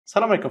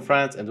Assalamu alaikum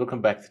friends and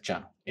welcome back to the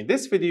channel. In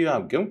this video,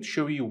 I'm going to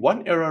show you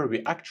one error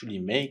we actually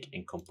make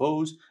in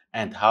Compose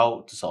and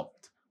how to solve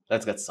it.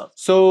 Let's get started.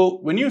 So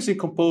when using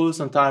Compose,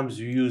 sometimes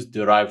we use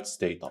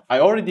derivedStateof. I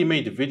already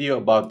made a video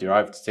about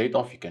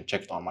derivedStateof. You can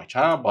check it on my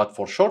channel. But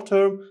for short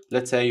term,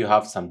 let's say you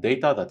have some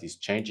data that is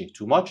changing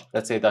too much.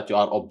 Let's say that you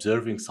are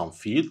observing some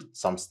field,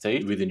 some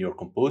state within your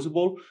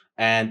composable,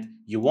 and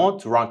you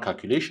want to run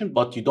calculation,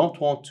 but you don't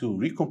want to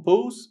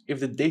recompose if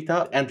the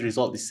data end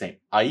result is same,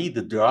 i.e.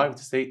 the derived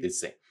state is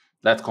same.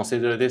 Let's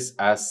consider this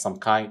as some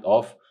kind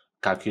of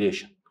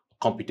calculation,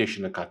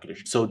 computational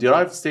calculation. So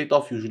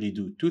derivedStateof usually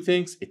do two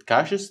things. It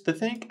caches the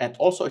thing and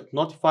also it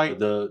notifies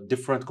the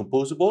different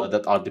composable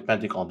that are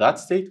depending on that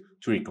state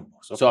to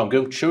recompose. So I'm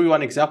going to show you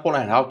an example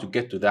and how to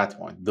get to that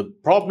one. The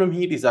problem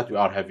here is that we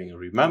are having a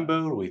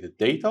remember with the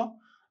data,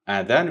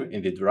 and then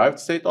in the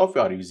derivedStateof, we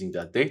are using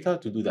that data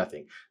to do that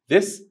thing.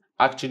 This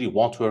actually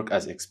won't work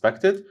as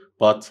expected,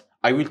 but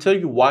I will tell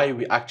you why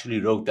we actually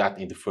wrote that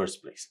in the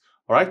first place.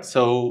 All right,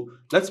 so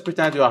let's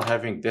pretend you are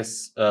having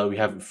this, we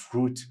have a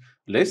fruit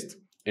list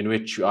in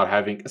which you are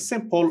having a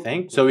simple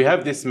thing. So we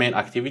have this main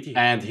activity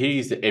and here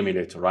is the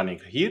emulator running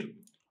here.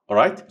 All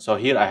right, so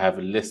here I have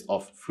a list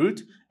of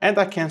fruit and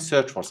I can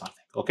search for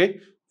something, okay?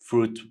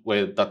 Fruit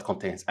that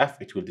contains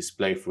F, it will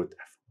display fruit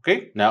F,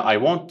 okay? Now I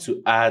want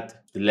to add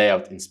the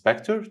layout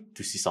inspector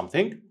to see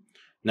something.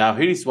 Now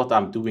here is what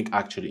I'm doing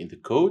actually in the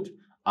code.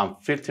 I'm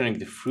filtering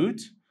the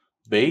fruit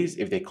based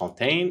if they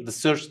contain the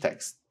search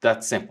text,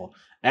 that's simple.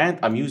 And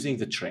I'm using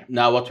the trim.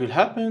 Now what will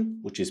happen,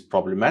 which is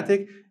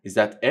problematic, is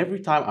that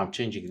every time I'm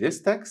changing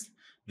this text,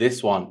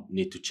 this one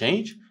need to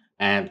change,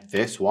 and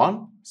this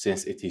one,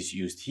 since it is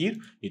used here,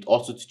 need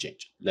also to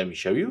change. Let me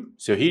show you.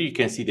 So here you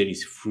can see there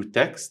is fruit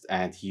text,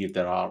 and here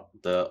there are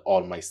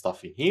all my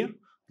stuff in here,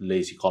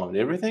 lazy column and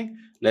everything.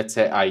 Let's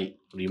say I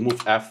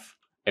remove F,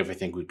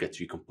 everything will get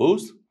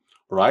recomposed,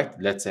 right?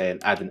 Let's say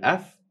I add an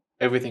F,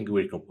 everything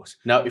will recompose.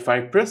 Now if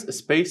I press a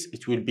space,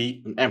 it will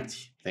be an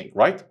empty thing,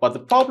 right? But the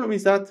problem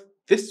is that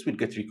this will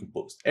get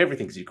recomposed.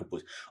 Everything is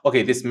recomposed.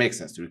 Okay, this makes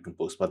sense to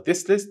recompose, but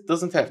this list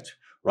doesn't have to,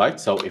 right?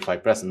 So if I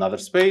press another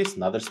space,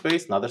 another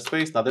space, another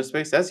space, another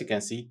space, as you can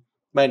see,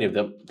 many of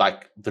them,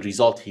 like the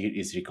result here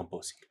is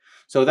recomposing.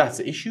 So that's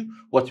the issue.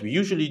 What we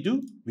usually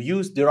do, we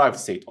use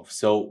derivedStateof.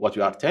 So what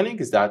we are telling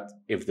is that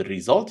if the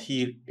result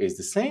here is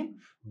the same,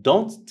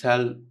 don't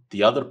tell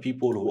the other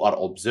people who are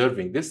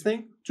observing this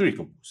thing to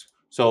recompose.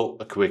 So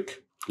a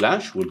quick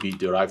flash will be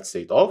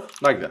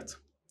derivedStateof like that.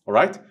 All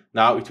right.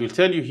 Now it will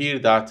tell you here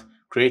that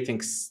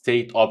creating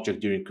state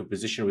object during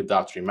composition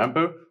without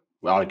remember,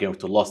 we are going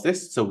to lose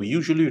this. So we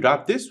usually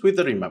wrap this with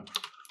the remember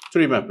to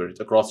remember it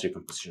across your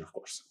composition, of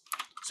course.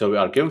 So we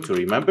are going to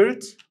remember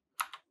it,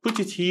 put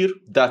it here.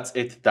 That's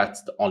it.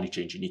 That's the only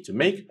change you need to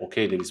make.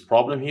 Okay, there is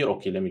problem here.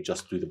 Okay, let me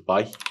just do the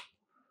by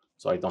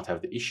so I don't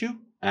have the issue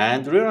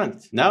and rerun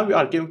it. Now we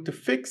are going to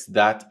fix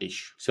that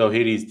issue. So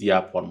here is the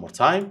app one more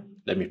time.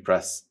 Let me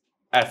press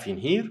F in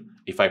here.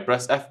 If I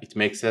press F, it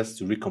makes sense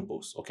to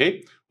recompose,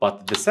 okay?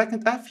 But the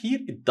second F here,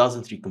 it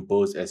doesn't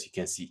recompose, as you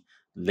can see.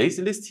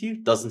 Lazy list here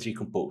doesn't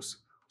recompose,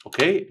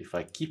 okay? If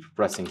I keep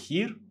pressing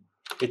here,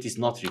 it is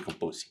not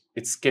recomposing.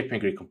 It's skipping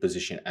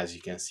recomposition, as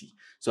you can see.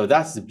 So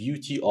that's the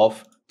beauty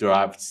of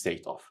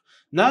derivedStateof.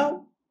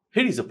 Now,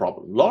 here is a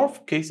problem. A lot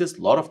of cases,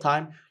 a lot of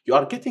time, you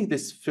are getting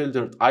this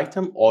filtered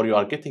item or you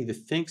are getting the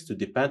things to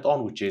depend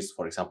on, which is,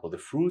 for example, the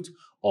fruit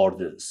or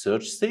the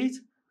search state,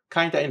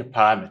 kind of in a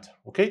parameter,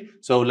 okay?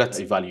 So let's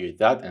evaluate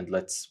that and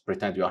let's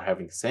pretend we are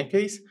having the same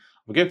case.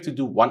 I'm going to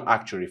do one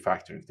actual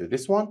refactoring to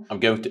this one. I'm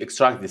going to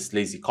extract this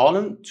lazy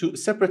column to a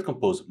separate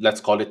composable. Let's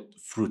call it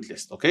fruit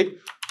list, okay?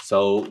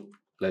 So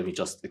let me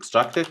just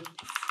extract it,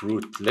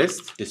 fruit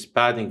list. This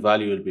padding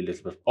value will be a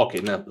little bit, okay,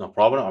 no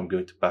problem. I'm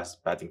going to pass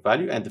padding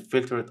value and the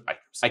filtered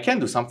items. I can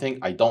do something.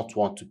 I don't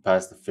want to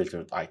pass the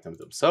filtered item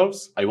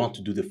themselves. I want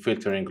to do the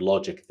filtering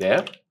logic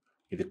there.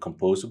 The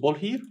composable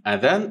here, and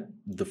then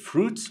the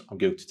fruits, I'm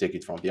going to take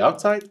it from the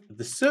outside.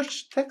 The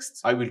search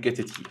text, I will get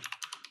it here.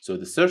 So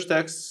the search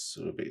text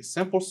will be a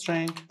simple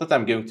string that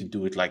I'm going to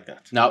do it like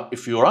that. Now,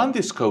 if you run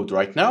this code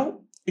right now,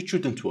 it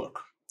shouldn't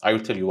work. I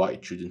will tell you why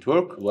it shouldn't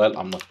work. Well,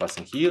 I'm not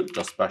passing here,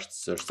 just pass the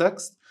search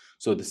text.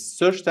 So the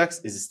search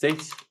text is a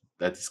state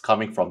that is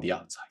coming from the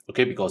outside,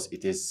 okay, because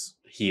it is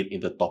here in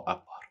the top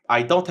app bar.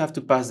 I don't have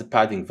to pass the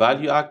padding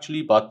value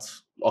actually, but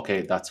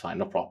okay, that's fine,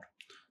 no problem.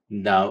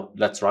 Now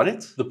let's run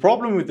it. The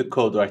problem with the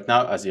code right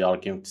now, as you are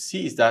going to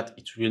see, is that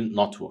it will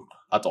not work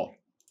at all.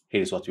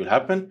 Here is what will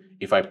happen.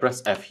 If I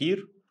press F here,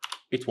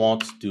 it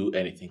won't do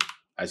anything.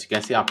 As you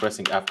can see, I'm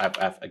pressing F, F,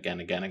 F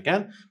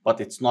again,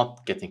 but it's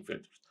not getting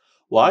filtered.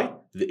 Why?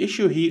 The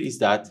issue here is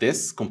that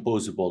this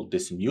composable,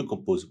 this new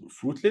composable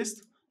fruit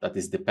list that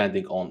is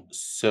depending on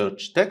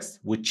search text,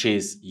 which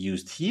is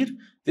used here,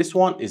 this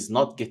one is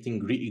not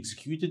getting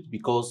re-executed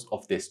because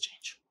of this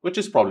change, which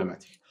is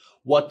problematic.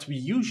 What we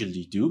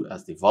usually do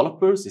as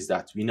developers is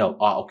that we know,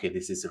 okay,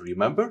 this is a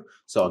remember,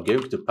 so I'm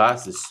going to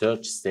pass the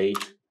search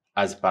state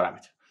as a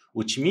parameter,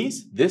 which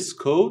means this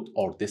code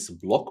or this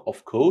block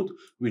of code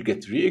will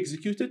get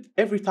re-executed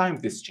every time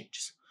this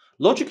changes.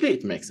 Logically,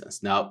 it makes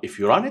sense. Now, if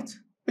you run it,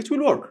 it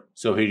will work.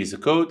 So here is the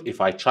code.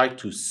 If I try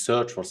to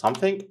search for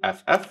something,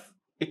 FF,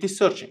 it is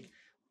searching.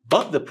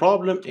 But the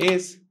problem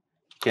is,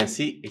 you can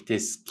see it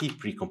is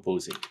keep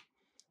recomposing.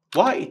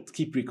 Why it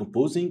keep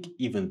recomposing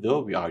even though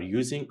we are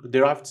using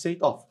derived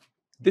state of?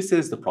 This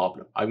is the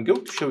problem. I'm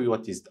going to show you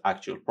what is the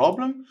actual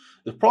problem.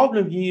 The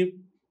problem here,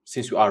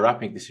 since we are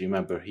wrapping this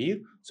remember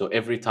here, so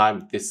every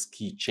time this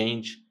key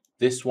change,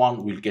 this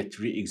one will get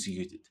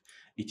re-executed.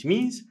 It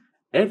means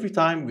every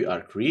time we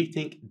are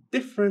creating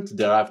different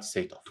derived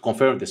state of. To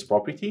confirm this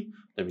property,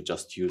 let me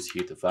just use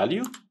here the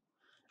value.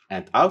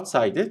 And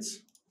outside it,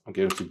 I'm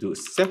going to do a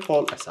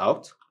simple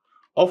out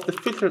of the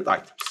filtered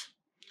items.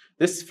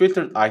 This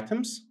filtered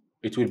items,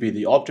 it will be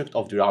the object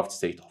of derived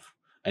state of.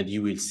 And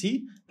you will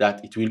see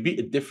that it will be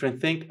a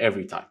different thing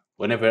every time,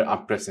 whenever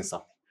I'm pressing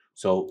something.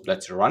 So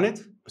let's run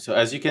it. So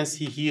as you can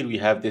see here, we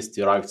have this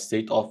derived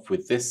state of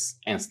with this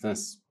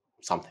instance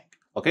something.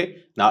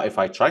 Okay, now if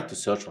I try to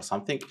search for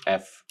something,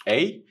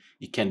 FA,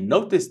 you can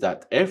notice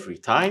that every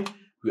time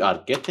we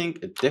are getting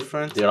a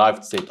different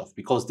derived state of,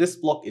 because this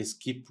block is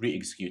keep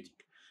re-executing.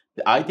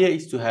 The idea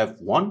is to have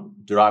one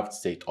derived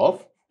state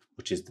of,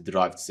 which is the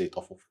derived state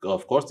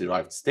of course,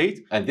 derived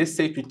state, and this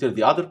state will tell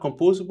the other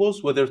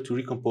composables whether to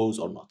recompose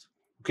or not.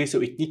 Okay,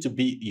 so it needs to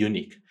be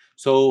unique.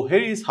 So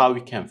here is how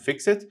we can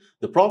fix it.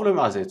 The problem,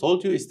 as I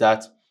told you, is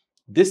that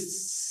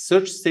this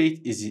search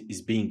state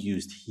is being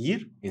used here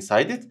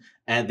inside it,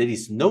 and there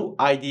is no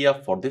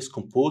idea for this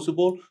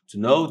composable to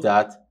know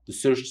that the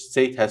search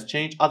state has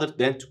changed other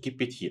than to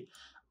keep it here.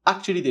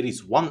 Actually, there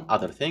is one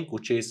other thing,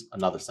 which is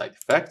another side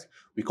effect.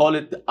 We call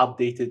it the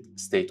updated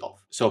state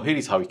of. So here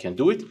is how we can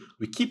do it.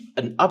 We keep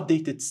an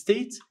updated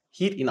state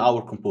here in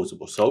our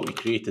composable. So we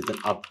created an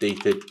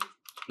updated,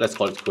 let's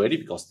call it query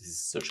because this is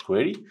a search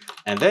query.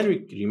 And then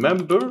we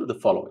remember the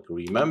following.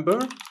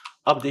 Remember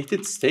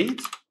updated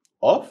state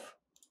of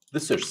the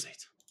search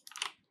state.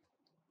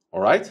 All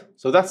right,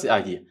 so that's the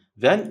idea.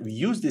 Then we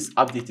use this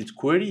updated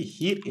query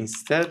here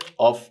instead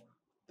of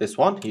this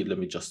one. Here, let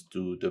me just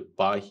do the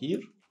by here.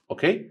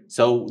 Okay,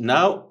 so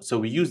now,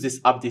 we use this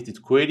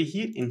updated query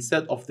here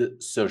instead of the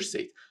search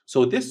state.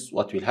 So this,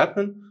 what will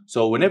happen?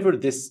 So whenever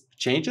this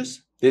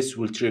changes, this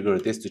will trigger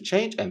this to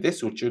change, and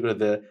this will trigger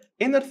the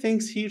inner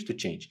things here to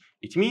change.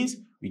 It means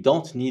we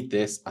don't need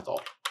this at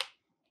all.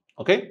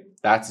 Okay,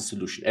 that's the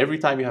solution. Every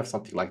time you have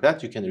something like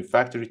that, you can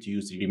refactor it to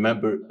use the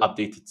remember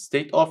updated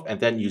state of and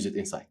then use it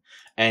inside.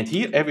 And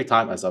here, every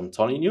time, as I'm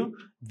telling you,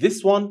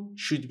 this one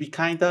should be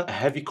kind of a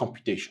heavy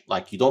computation.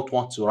 Like you don't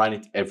want to run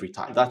it every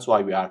time. That's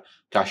why we are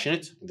caching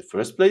it in the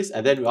first place.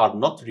 And then we are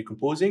not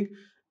recomposing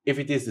if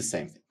it is the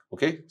same thing.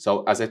 Okay,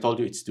 so as I told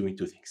you, it's doing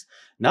two things.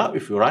 Now,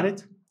 if you run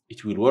it,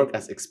 it will work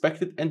as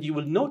expected, and you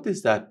will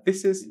notice that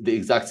this is the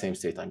exact same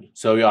state.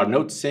 So we are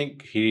noticing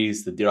here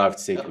is the derived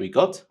state we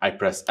got. I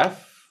press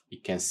F. You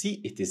can see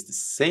it is the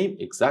same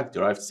exact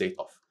derived state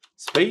of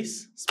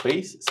space,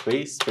 space,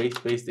 space, space,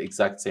 space, the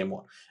exact same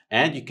one.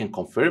 And you can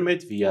confirm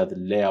it via the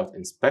layout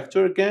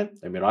inspector again.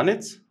 Let me run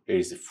it. There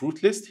is a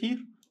fruit list here.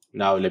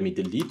 Now let me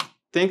delete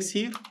things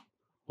here.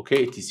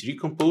 Okay, it is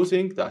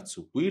recomposing. That's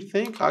a weird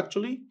thing,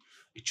 actually.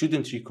 It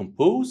shouldn't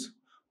recompose,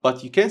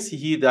 but you can see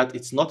here that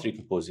it's not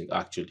recomposing,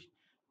 actually.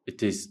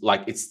 It is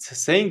like it's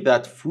saying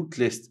that fruit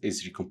list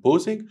is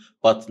recomposing,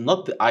 but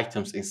not the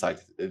items inside.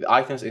 The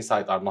items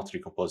inside are not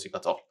recomposing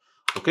at all.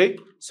 Okay,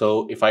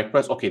 so if I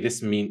press, okay,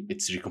 this means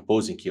it's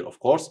recomposing here, of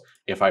course.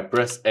 If I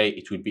press A,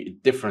 it will be a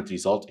different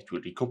result. It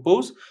will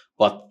recompose,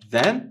 but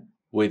then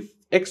with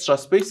extra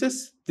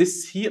spaces,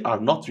 this here are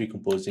not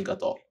recomposing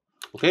at all.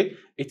 Okay,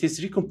 it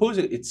is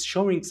recomposing. It's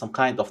showing some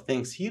kind of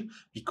things here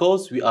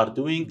because we are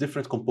doing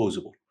different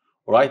composable.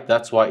 All right,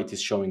 that's why it is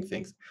showing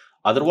things.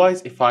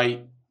 Otherwise, if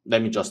I,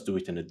 let me just do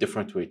it in a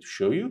different way to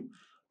show you.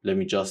 Let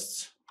me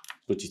just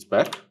put it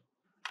back,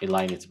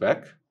 inline it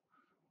back.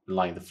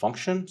 Inline the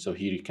function. So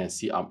here you can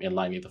see I'm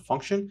inlining the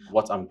function.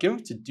 What I'm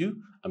going to do,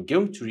 I'm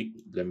going to,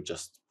 let me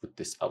just put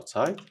this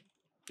outside.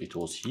 It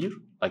was here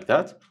like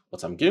that.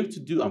 What I'm going to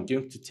do, I'm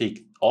going to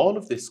take all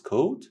of this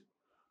code.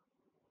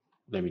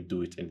 Let me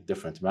do it in a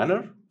different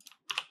manner.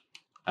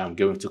 I'm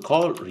going to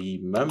call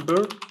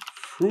remember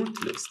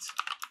fruit list.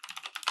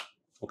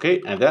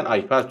 Okay, and then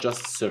I pass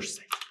just search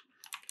state.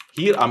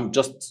 Here I'm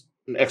just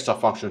an extra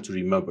function to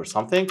remember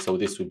something. So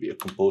this will be a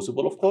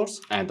composable, of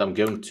course, and I'm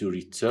going to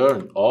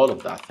return all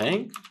of that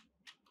thing.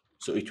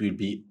 So it will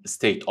be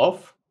state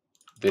of.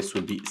 This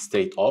will be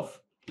state of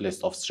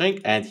list of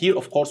string. And here,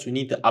 of course, we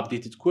need the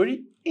updated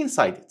query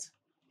inside it.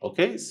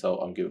 Okay, so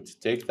I'm going to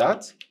take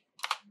that.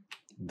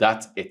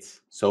 That's it.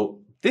 So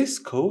this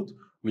code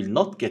will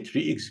not get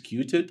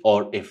re-executed,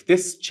 or if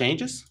this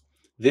changes,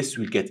 this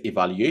will get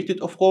evaluated,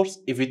 of course.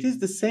 If it is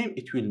the same,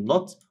 it will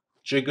not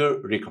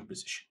trigger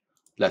recomposition.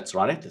 Let's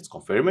run it. Let's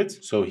confirm it.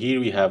 So here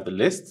we have the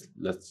list.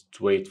 Let's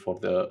wait for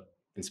the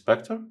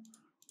inspector.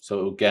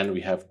 So again,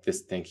 we have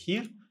this thing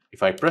here.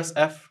 If I press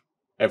F,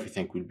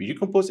 everything will be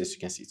recomposed. As you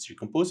can see, it's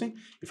recomposing.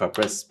 If I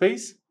press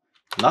space,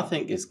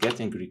 nothing is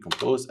getting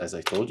recomposed, as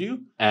I told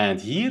you. And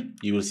here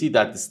you will see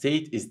that the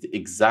state is the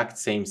exact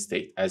same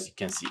state, as you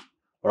can see.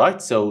 All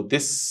right, so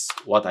this is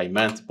what I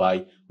meant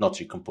by not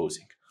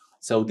recomposing.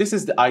 So this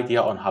is the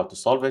idea on how to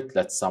solve it.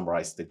 Let's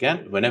summarize it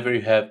again. Whenever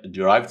you have a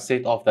derived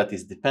state of that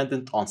is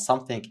dependent on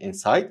something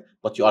inside,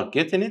 but you are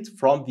getting it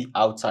from the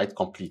outside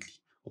completely.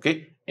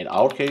 Okay, in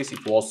our case,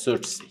 it was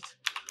search state.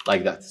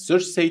 Like that,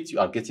 search state, you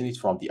are getting it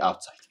from the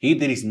outside. Here,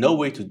 there is no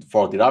way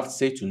for derived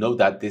state to know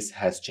that this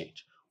has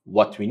changed.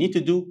 What we need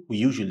to do,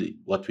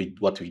 what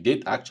we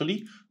did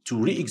actually, to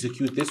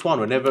re-execute this one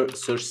whenever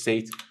search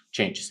state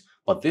changes.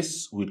 But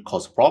this will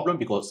cause a problem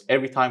because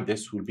every time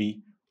this will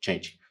be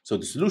changing. So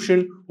the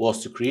solution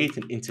was to create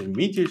an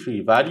intermediary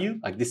value.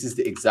 Like this is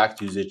the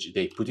exact usage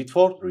they put it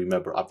for.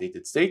 Remember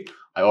updated state.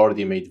 I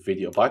already made a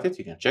video about it.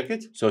 You can check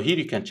it. So here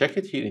you can check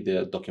it here in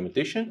the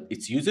documentation.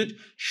 Its usage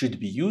should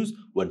be used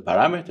when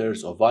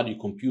parameters of value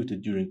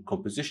computed during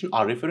composition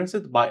are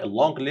referenced by a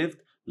long-lived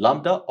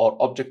lambda or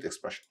object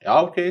expression. In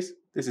our case,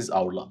 this is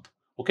our lambda.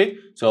 Okay,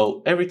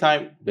 so every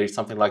time there is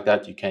something like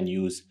that, you can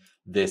use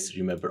this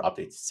remember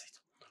updated state.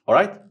 All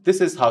right,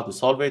 this is how to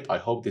solve it. I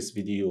hope this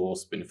video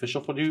was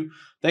beneficial for you.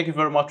 Thank you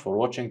very much for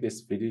watching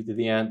this video to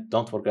the end.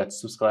 Don't forget to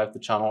subscribe to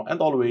the channel and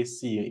always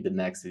see you in the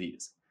next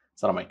videos.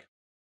 Salam alaikum.